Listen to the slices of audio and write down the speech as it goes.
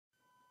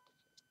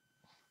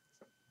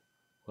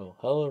Well,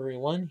 hello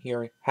everyone,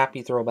 here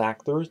happy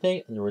Throwback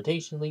Thursday, and the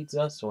rotation leads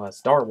us to a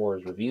Star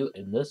Wars review,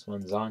 and this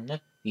one's on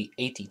the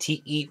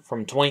ATTE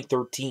from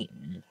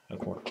 2013, of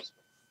course.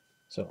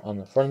 So on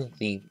the front of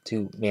the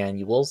two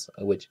manuals,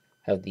 which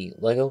have the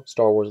Lego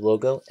Star Wars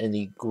logo and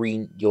the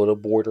green Yoda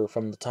border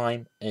from the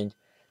time, and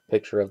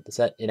picture of the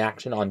set in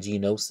action on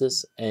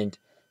Geonosis, and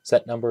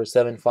set number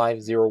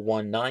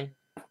 75019.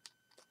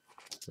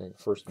 Then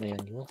first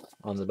manual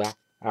on the back,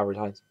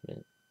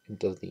 advertisement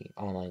does the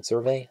online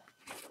survey.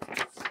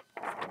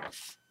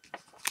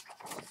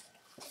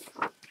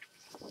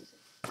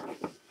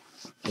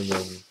 And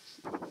then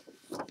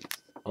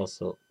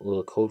also a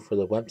little code for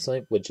the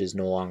website, which is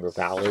no longer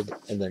valid,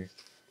 and then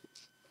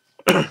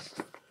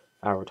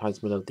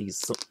advertisement of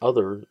these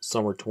other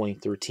summer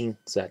 2013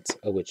 sets,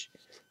 of which,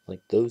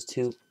 like those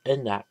two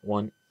and that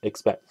one,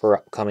 expect for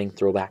upcoming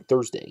Throwback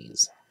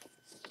Thursdays.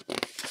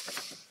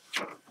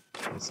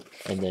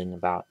 And then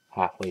about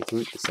halfway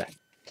through the set.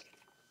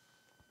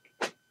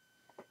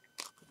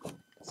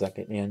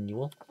 Second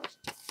annual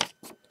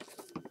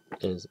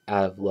is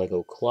Out of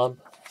Lego Club,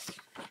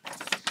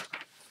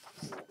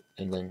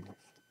 and then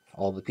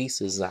all the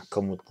pieces that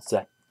come with the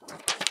set.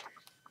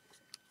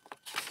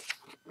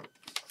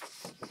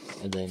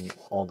 And then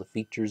all the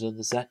features of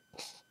the set,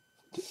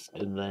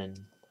 and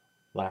then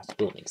last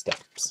building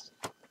steps.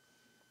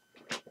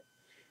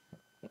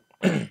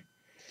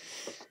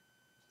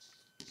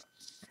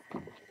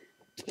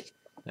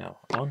 Now,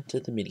 on to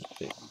the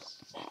minifigs.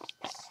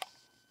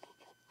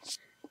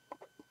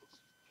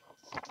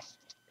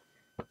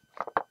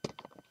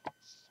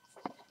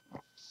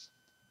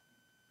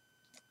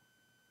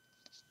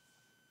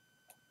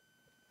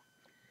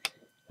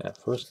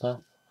 First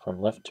off, from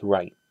left to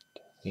right,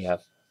 we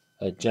have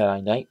a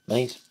Jedi Knight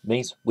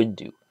Mace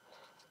Windu,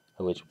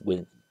 which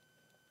with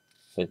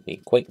a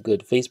quite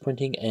good face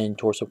printing and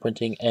torso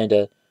printing,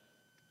 and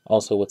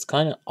also what's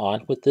kind of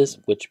odd with this,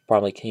 which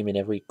probably came in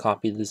every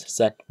copy of this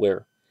set,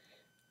 where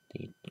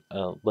the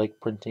leg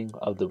printing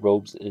of the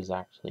robes is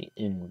actually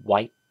in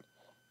white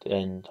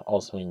and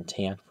also in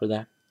tan for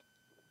that,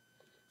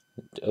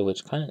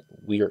 which kind of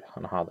weird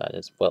on how that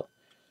is. Well,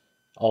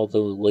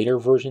 although later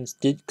versions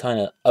did kind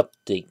of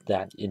update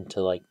that into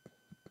like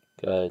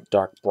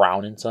dark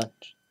brown and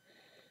such,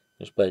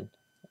 but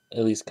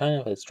at least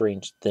kind of a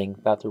strange thing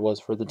that there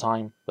was for the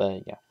time.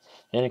 But yeah,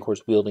 and of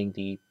course wielding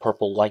the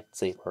purple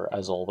lightsaber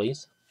as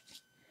always.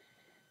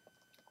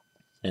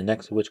 And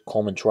next to which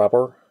Coleman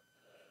Trevor,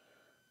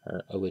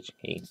 which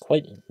a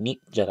quite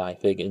neat Jedi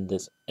fig in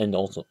this, and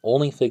also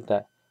only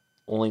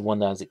one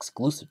that is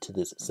exclusive to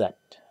this set,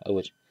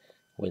 which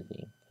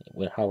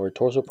with how her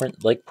torso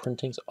print, leg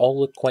printings all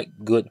look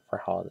quite good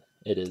for how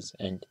it is,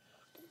 and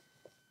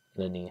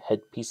then the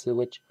headpiece of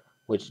which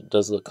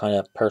does look kind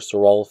of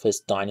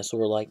Parasaurolophus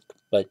dinosaur-like,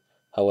 but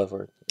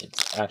however,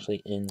 it's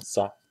actually in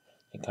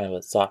kind of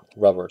a soft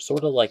rubber,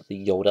 sort of like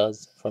the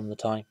Yodas from the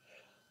time.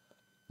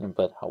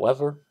 But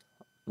however,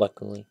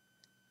 luckily,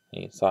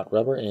 a soft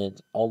rubber, and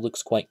it all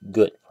looks quite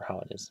good for how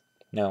it is.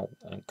 Now,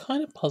 I'm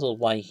kind of puzzled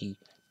why he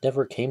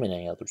never came in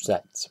any other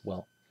sets.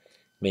 Well,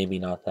 maybe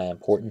not that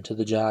important to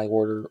the Jedi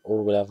Order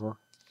or whatever.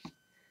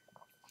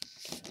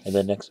 And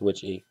then next to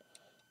which a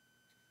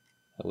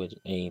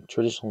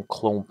traditional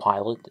clone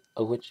pilot,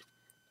 of which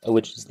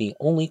is the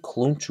only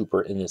clone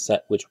trooper in this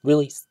set, which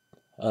really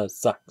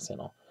sucks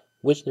and all.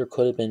 Wish there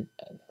could have been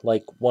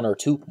like one or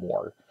two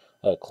more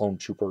clone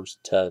troopers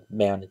to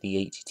man the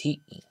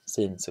ATTE,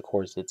 since of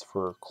course it's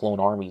for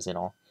clone armies and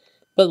all.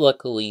 But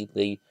luckily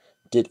they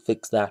did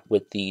fix that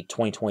with the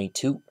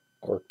 2022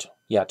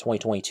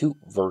 2022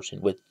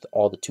 version with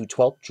all the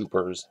 212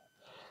 troopers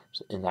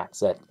in that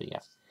set. But yeah,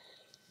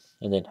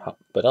 and then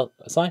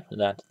aside from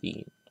that,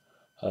 the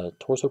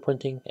torso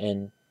printing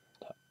and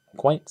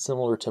quite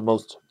similar to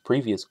most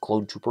previous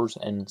clone troopers,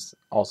 and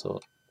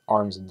also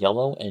arms in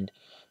yellow, and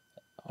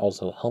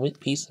also helmet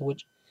piece,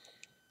 which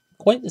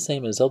quite the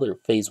same as other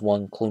Phase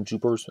 1 clone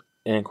troopers,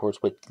 and of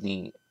course with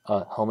the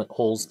helmet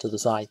holes to the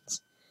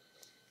sides,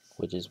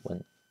 which is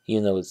when,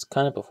 even though it's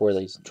kind of before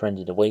they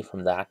trended away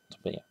from that,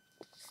 but yeah.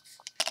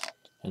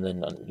 And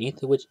then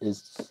underneath which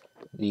is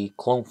the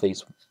clone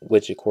face,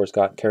 which of course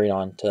got carried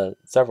on to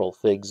several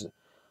figs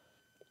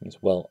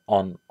as well,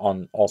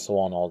 also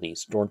on all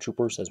these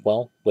stormtroopers as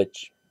well,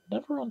 which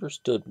never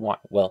understood why.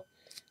 Well,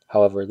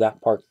 however, that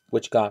part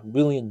which got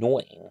really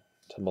annoying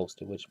to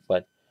most of which,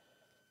 but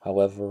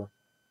however,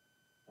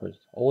 it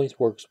always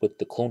works with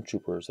the clone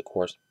troopers, of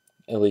course.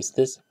 At least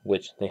this,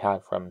 which they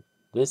had from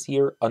this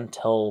year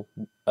until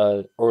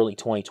early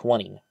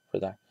 2020 for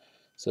that.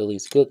 So at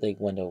least good they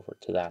went over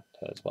to that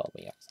as well.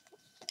 But yeah.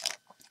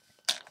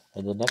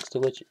 And the next to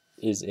which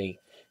is a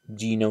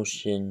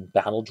Geonosian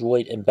battle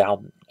droid and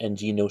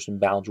Geonosian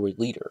battle droid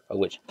leader, of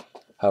which,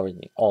 however,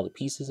 all the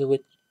pieces of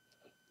it,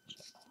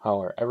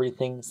 however,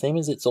 everything same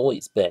as it's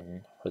always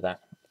been for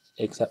that,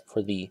 except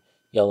for the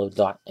yellow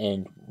dot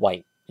and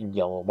white and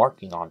yellow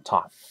marking on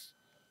top,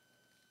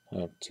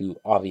 to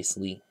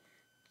obviously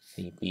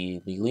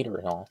be the leader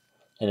and all,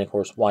 and of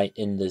course white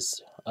in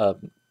this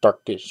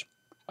darkish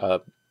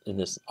in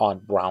this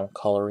odd brown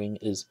coloring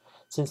is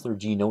since they're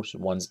Geonosian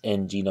ones,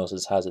 and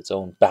Geonosis has its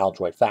own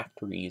Baldroid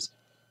factories,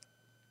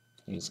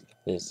 is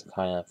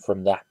kind of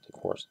from that, of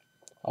course.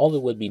 Although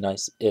it would be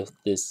nice if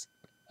this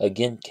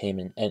again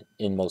came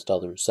in most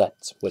other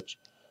sets, which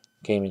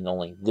came in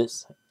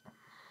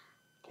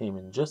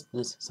just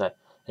this set,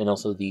 and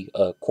also the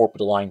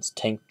Corporate Alliance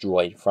tank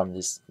droid from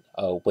this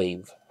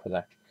wave for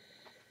that.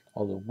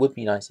 Although it would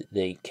be nice if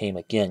they came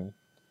again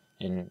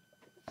in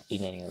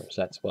any other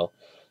sets. Well,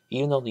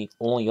 even though the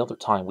only other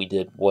time we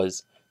did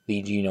was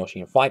the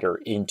Geonosian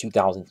Fighter in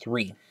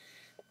 2003,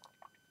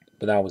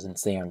 but that was in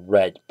sand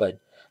red. But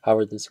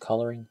however, this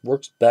coloring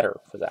works better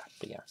for that.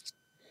 But yeah.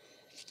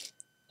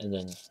 And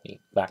then the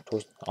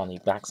on the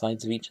back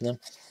sides of each of them,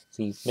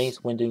 the Mace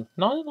Windu,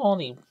 not at all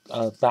the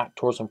back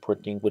torso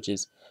printing, which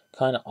is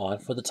kind of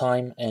odd for the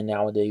time and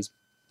nowadays.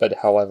 But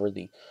however,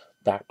 the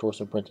back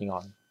torso printing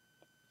on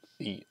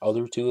the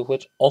other two of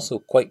which also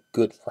quite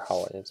good for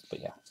how it is.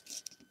 But yeah,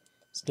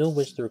 still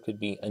wish there could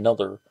be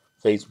another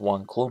Phase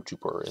 1 Clone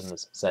Trooper in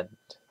this set,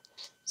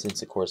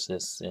 since of course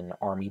this is an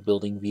army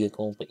building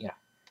vehicle. But yeah.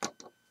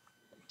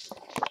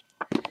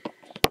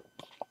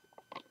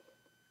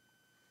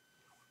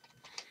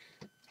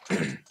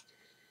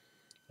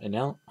 And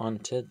now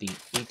onto the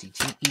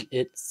ATTE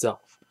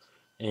itself,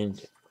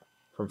 and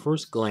from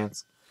first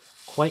glance,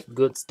 quite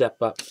good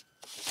step up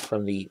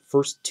from the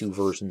first two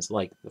versions.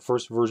 Like the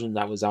first version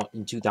that was out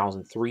in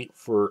 2003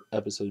 for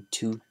Episode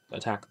 2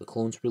 Attack of the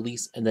Clones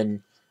release, and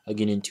then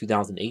again in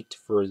 2008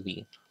 for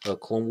the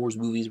Clone Wars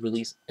movies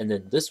release, and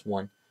then this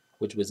one,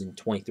 which was in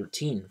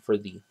 2013 for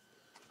the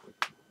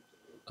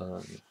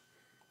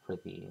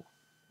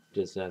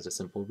just as a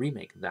simple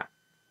remake of that.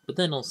 But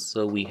then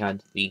also we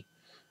had the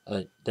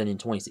then in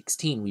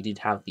 2016 we did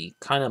have the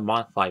kind of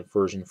modified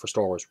version for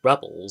Star Wars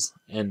Rebels,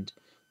 and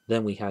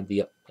then we had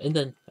and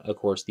then of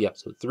course the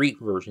Episode 3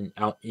 version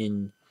out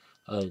in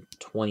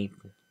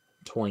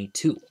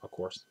 2022, of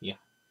course. Yeah.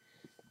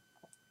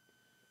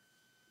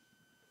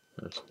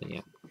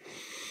 Yeah.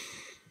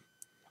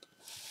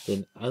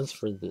 Then as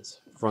for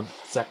this front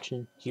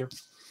section here,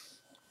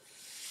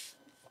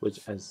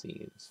 which as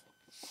these,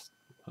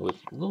 with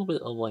a little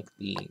bit of like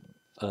the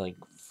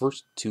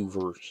first two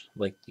versions,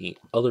 like the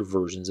other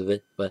versions of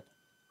it, but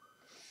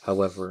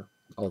however,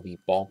 all the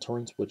ball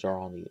turrets, which are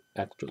on the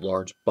extra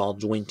large ball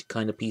joint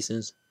kind of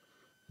pieces,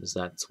 is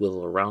that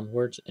swivel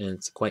aroundwards, and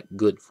it's quite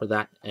good for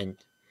that. And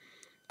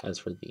as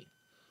for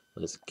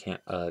this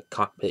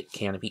cockpit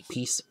canopy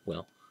piece,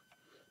 well,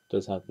 it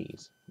does have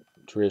these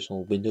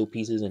traditional window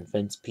pieces and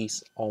fence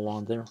piece all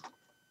on there.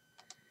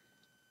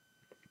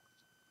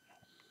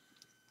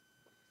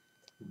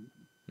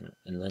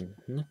 And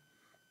then,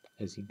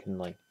 as you can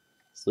like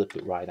slip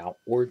it right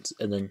outwards,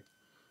 and then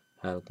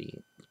have the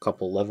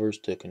couple levers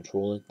to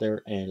control it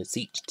there, and a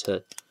seat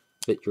to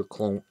fit your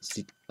clone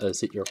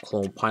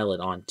pilot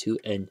onto,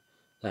 and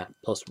that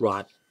plus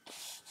rod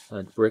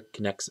brick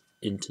connects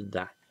into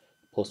that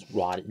plus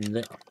rod in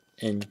there,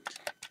 and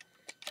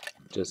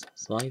just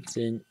slides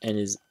in and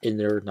is in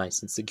there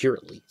nice and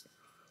securely.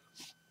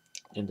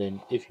 And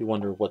then if you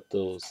wonder what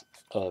those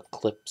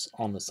clips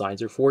on the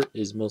sides are for,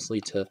 is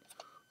mostly to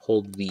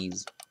hold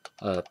these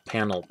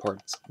panel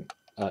parts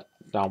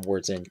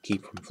downwards and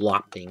keep from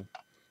flopping,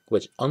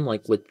 which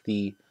unlike with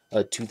the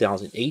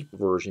 2008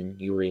 version,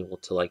 you were able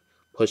to like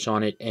push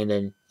on it and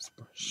then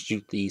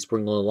shoot the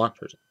spring-loaded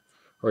launchers,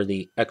 or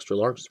the extra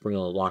large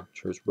spring-loaded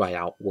launchers right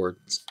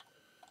outwards.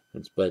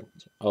 But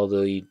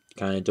although you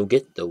kind of don't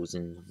get those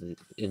in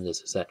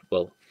this set,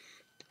 well,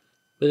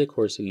 but of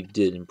course we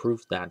did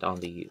improve that on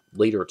the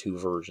later two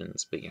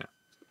versions. But yeah.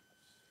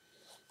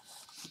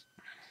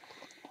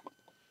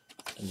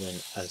 And then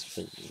as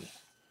for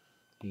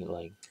the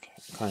like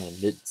kind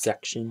of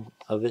mid-section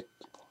of it,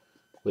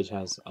 which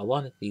has a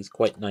lot of these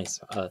quite nice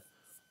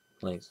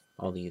like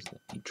all these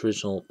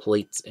traditional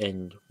plates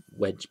and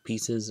wedge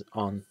pieces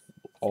on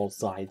all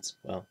sides,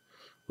 well,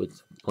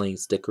 with plain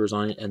stickers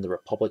on it, and the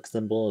Republic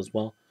symbol as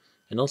well,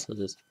 and also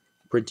this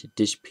printed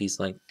dish piece,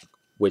 like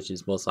which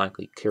is most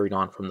likely carried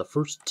on from the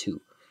first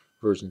two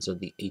versions of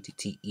the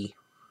ATTE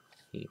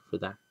for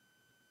that,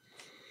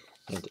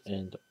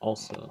 and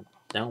also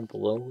down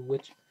below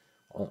which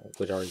are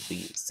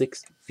the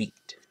 6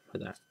 feet for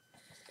that,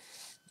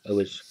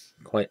 which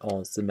quite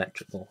all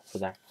symmetrical for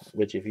that,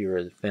 which if you're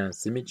a fan of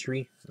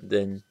symmetry,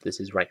 then this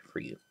is right for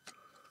you.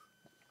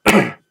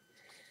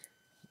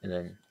 And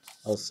then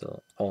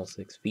also all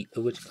 6 feet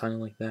of which kind of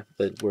like that,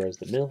 but whereas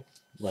the middle,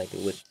 like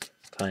which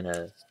kind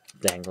of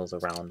dangles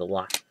around a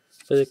lot,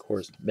 but of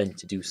course meant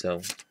to do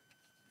so.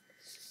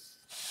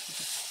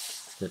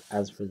 But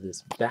as for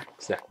this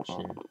back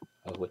section,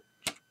 of which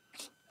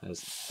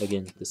has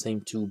again the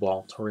same 2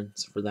 ball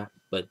turrets for that,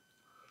 but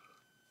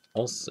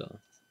also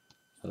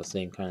the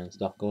same kind of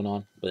stuff going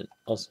on, but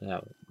also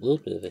have a little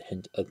bit of a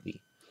hint of the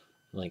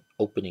like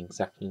opening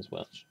section as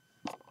well.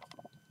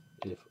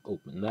 If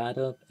open that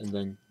up and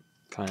then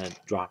kind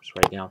of drops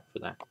right down for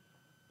that.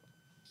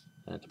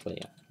 But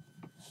yeah.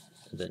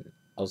 And then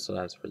also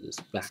as for this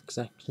back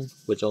section,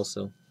 which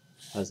also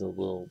has a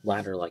little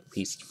ladder-like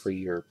piece for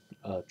your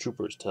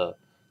troopers to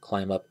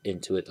climb up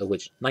into it,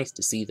 which nice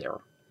to see there.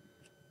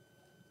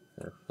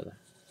 For that.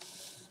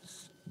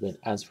 Then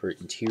as for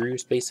interior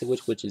space,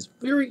 which is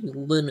very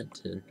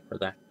limited for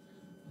that,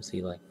 you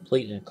see like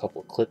plate and a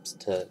couple of clips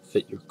to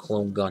fit your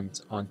clone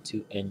guns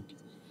onto, and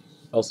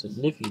also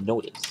if you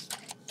notice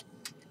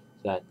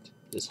that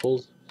this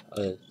whole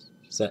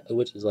set,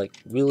 which is like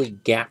really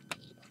gapped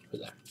for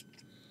that,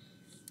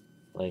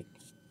 like,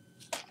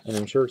 and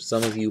I'm sure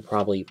some of you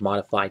probably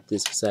modified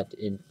this set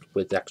in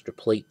with extra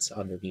plates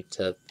underneath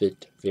to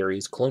fit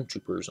various clone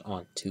troopers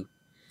onto.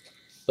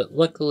 But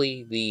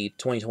luckily, the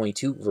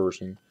 2022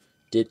 version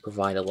did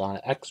provide a lot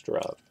of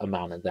extra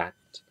amount of that,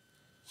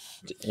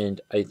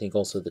 and I think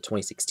also the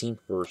 2016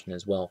 version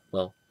as well.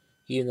 Well,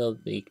 even though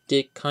they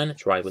did kind of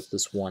try with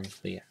this one,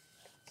 but yeah.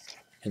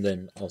 And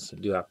then also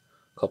do have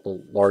a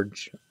couple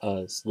large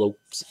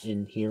slopes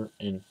in here,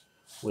 and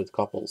with a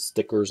couple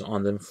stickers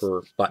on them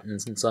for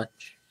buttons and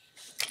such.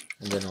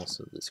 And then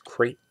also this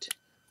crate,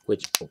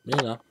 which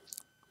open up,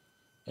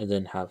 and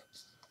then have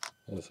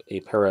a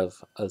pair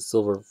of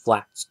silver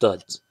flat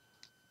studs,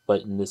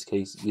 but in this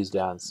case used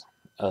as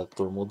a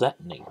thermal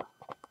detonator,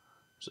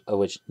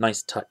 which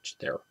nice touch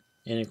there.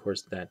 And of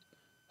course that,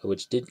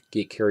 which did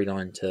get carried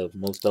on to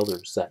most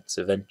other sets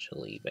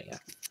eventually, but yeah.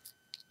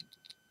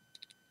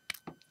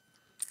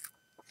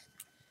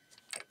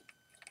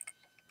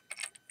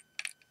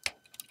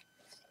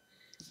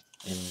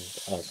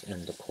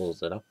 And to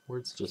close it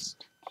upwards,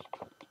 just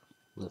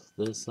lift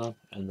this up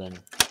and then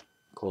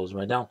close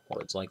right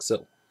downwards like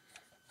so.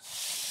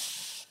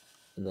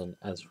 And then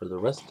as for the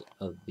rest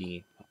of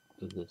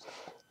this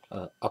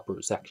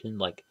upper section,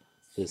 like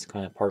this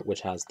kind of part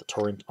which has the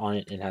turret on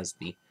it, and has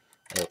the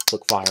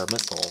quick fire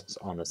missiles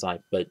on the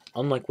side. But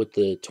unlike with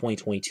the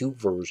 2022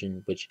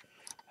 version, which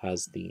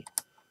has the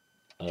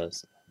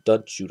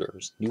stud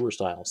shooters, newer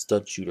style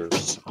stud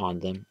shooters on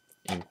them,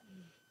 and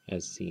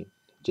as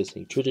just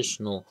a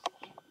traditional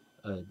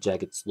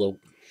jagged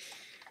slope,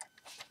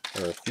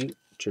 or a few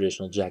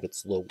traditional jagged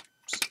slopes,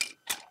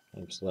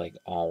 it's like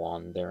all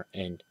on there,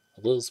 and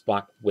a little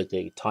spot with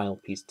a tile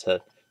piece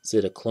to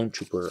sit a clone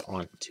trooper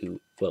onto,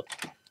 well,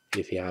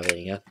 if you have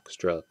any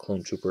extra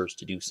clone troopers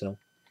to do so.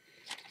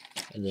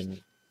 And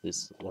then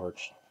this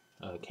large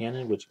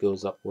cannon, which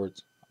goes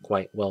upwards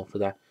quite well for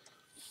that,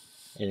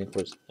 and of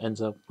course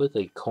ends up with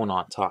a cone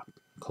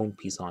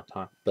piece on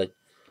top. But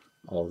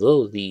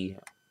although the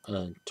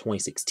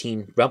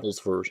 2016 Rebels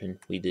version,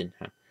 we did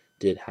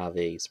have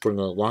a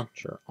springlet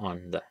launcher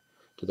on that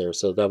to there,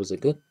 so that was a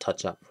good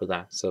touch up for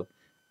that. So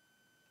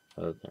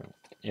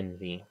and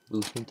the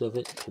movement of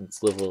it can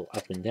swivel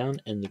up and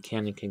down, and the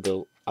cannon can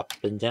go up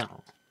and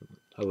down,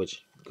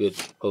 which good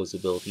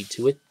posability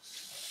to it.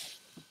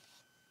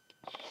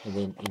 And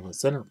then in the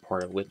center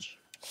part of which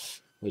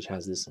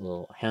has this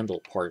little handle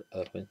part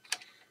of it,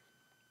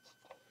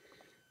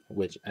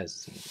 which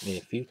has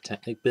made a few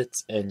technic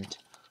bits, and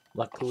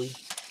luckily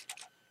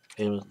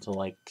able to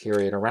like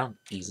carry it around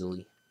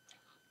easily.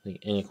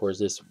 And of course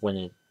this,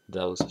 when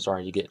those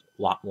starting to get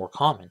a lot more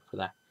common for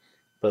that,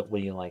 but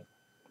when you like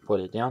put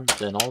it down,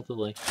 then all the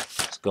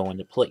legs go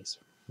into place.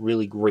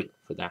 Really great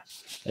for that.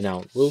 And now,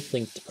 a little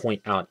thing to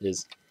point out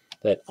is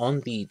that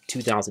on the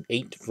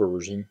 2008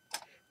 version,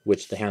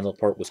 which the handle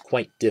part was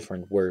quite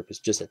different, where it was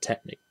just a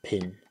Technic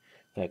pin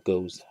that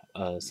goes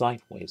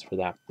sideways for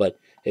that. But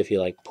if you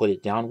like put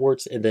it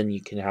downwards, and then you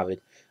can have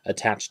it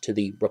attached to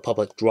the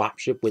Republic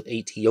dropship with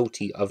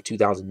AT-OT of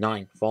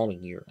 2009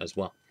 following year as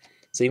well.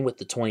 Same with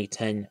the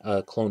 2010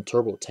 clone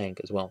turbo tank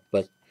as well.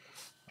 But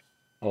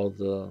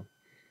although,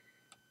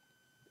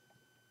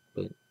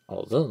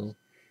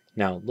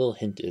 now a little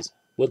hint is,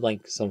 would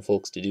like some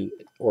folks to do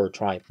or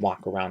try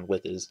mock around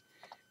with, is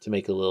to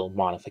make a little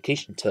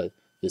modification to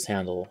this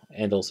handle,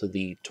 and also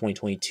the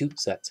 2022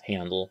 set's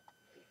handle,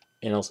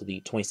 and also the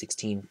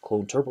 2016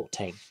 clone turbo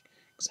tank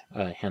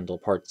handle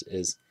parts,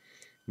 is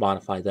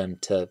modify them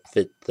to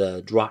fit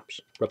the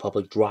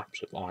Republic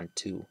dropship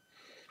onto.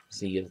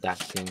 See if that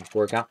can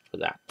work out for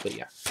that. But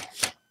yeah.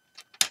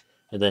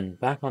 And then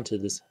back onto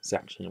this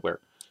section where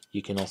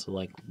you can also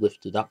like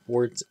lift it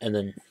upwards, and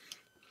then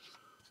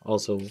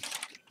also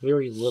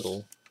very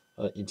little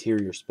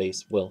interior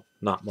space. Well,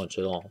 not much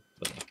at all.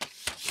 But,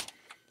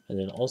 and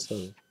then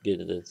also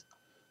get this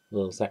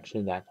little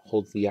section that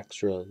holds the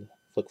extra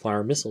flick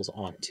fire missiles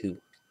onto,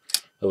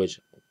 which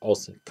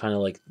also kind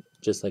of like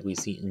just like we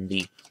see in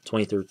the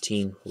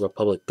 2013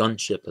 Republic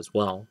gunship as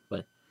well.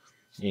 But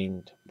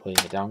and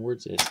putting it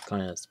downwards, it's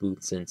kind of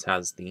smooth since it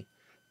has the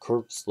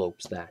curved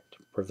slopes that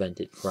prevent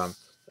it from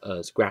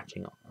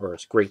scratching or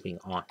scraping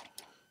on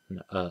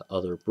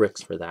other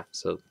bricks for that.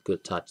 So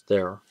good touch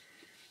there.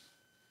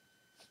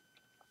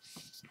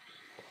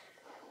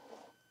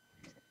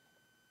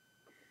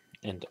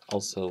 And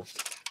also,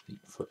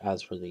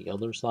 as for the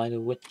other side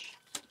of which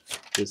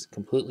is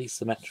completely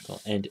symmetrical.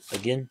 And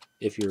again,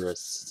 if you're a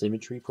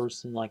symmetry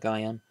person like I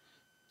am,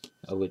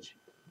 which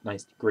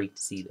nice, great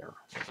to see there.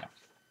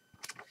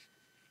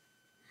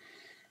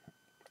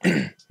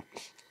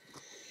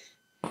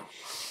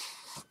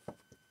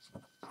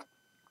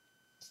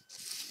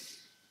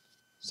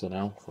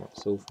 for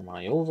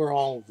my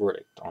overall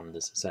verdict on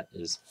this set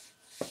is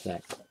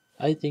that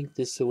I think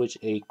this was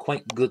a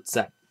quite good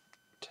set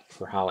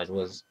for how it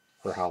was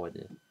for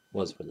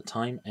the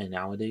time, and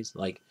nowadays,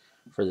 like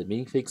for the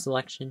minifig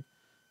selection,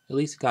 at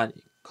least got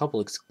a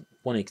couple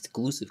one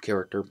exclusive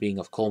character being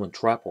of Coleman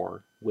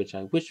Trapor, which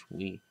I wish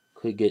we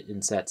could get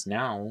in sets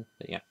now,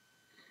 but yeah.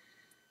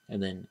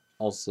 And then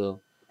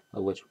also,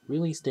 which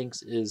really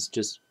stinks, is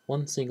just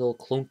one single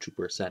Clone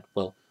Trooper set.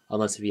 Well,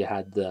 unless if you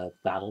had the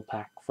battle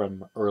pack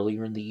from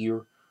earlier in the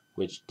year,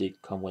 which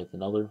did come with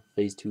another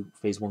Phase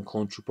 1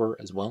 Clone Trooper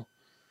as well.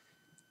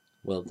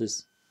 Well,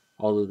 this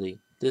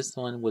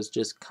one was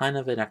just kind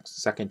of a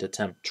second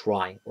attempt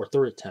try, or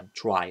third attempt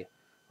try,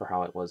 for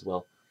how it was.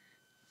 Well,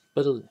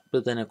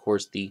 but then of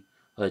course the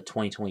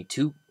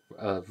 2022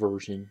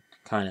 version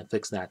kind of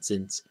fixed that,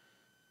 since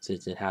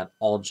it had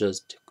all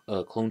just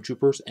clone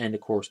troopers and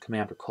of course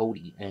Commander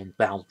Cody and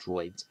battle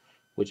droids,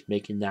 which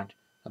making that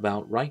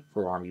about right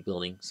for army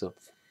building. So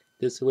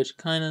this which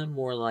kind of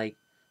more like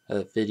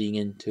fitting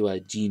into a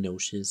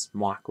Geonosis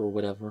mock or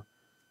whatever.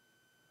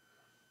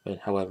 But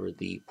however,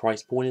 the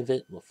price point of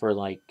it for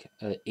like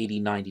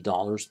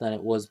 $80-$90 that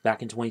it was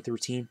back in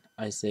 2013,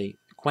 I say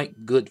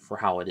quite good for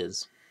how it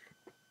is.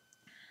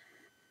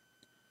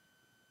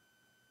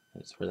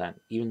 As for that,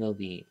 even though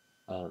the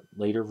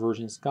later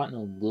versions gotten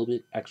a little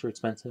bit extra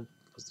expensive,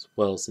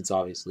 well, since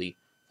obviously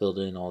filled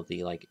in all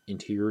the like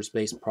interior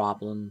space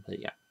problem, but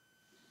yeah.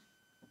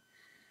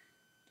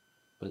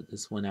 But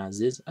this one as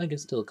is, I can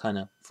still kind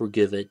of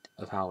forgive it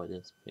of how it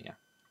is, but yeah.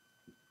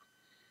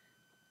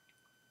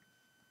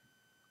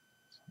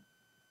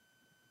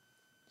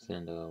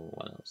 And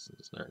what else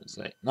is there to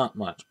say? Not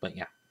much, but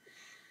yeah.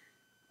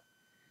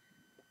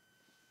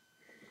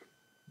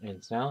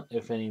 And now,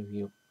 if any of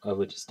you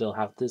would still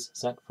have this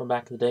set from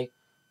back in the day,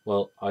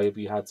 well, I hope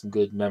you had some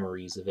good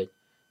memories of it.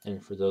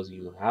 And for those of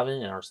you who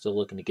haven't and are still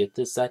looking to get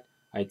this set,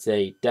 I'd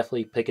say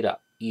definitely pick it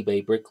up.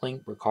 eBay,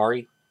 Bricklink,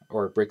 Mercari,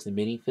 or Bricks and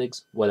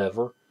Minifigs,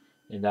 whatever.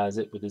 And that is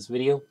it with this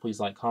video. Please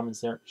like,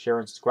 comment, share,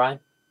 and subscribe.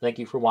 Thank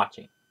you for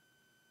watching.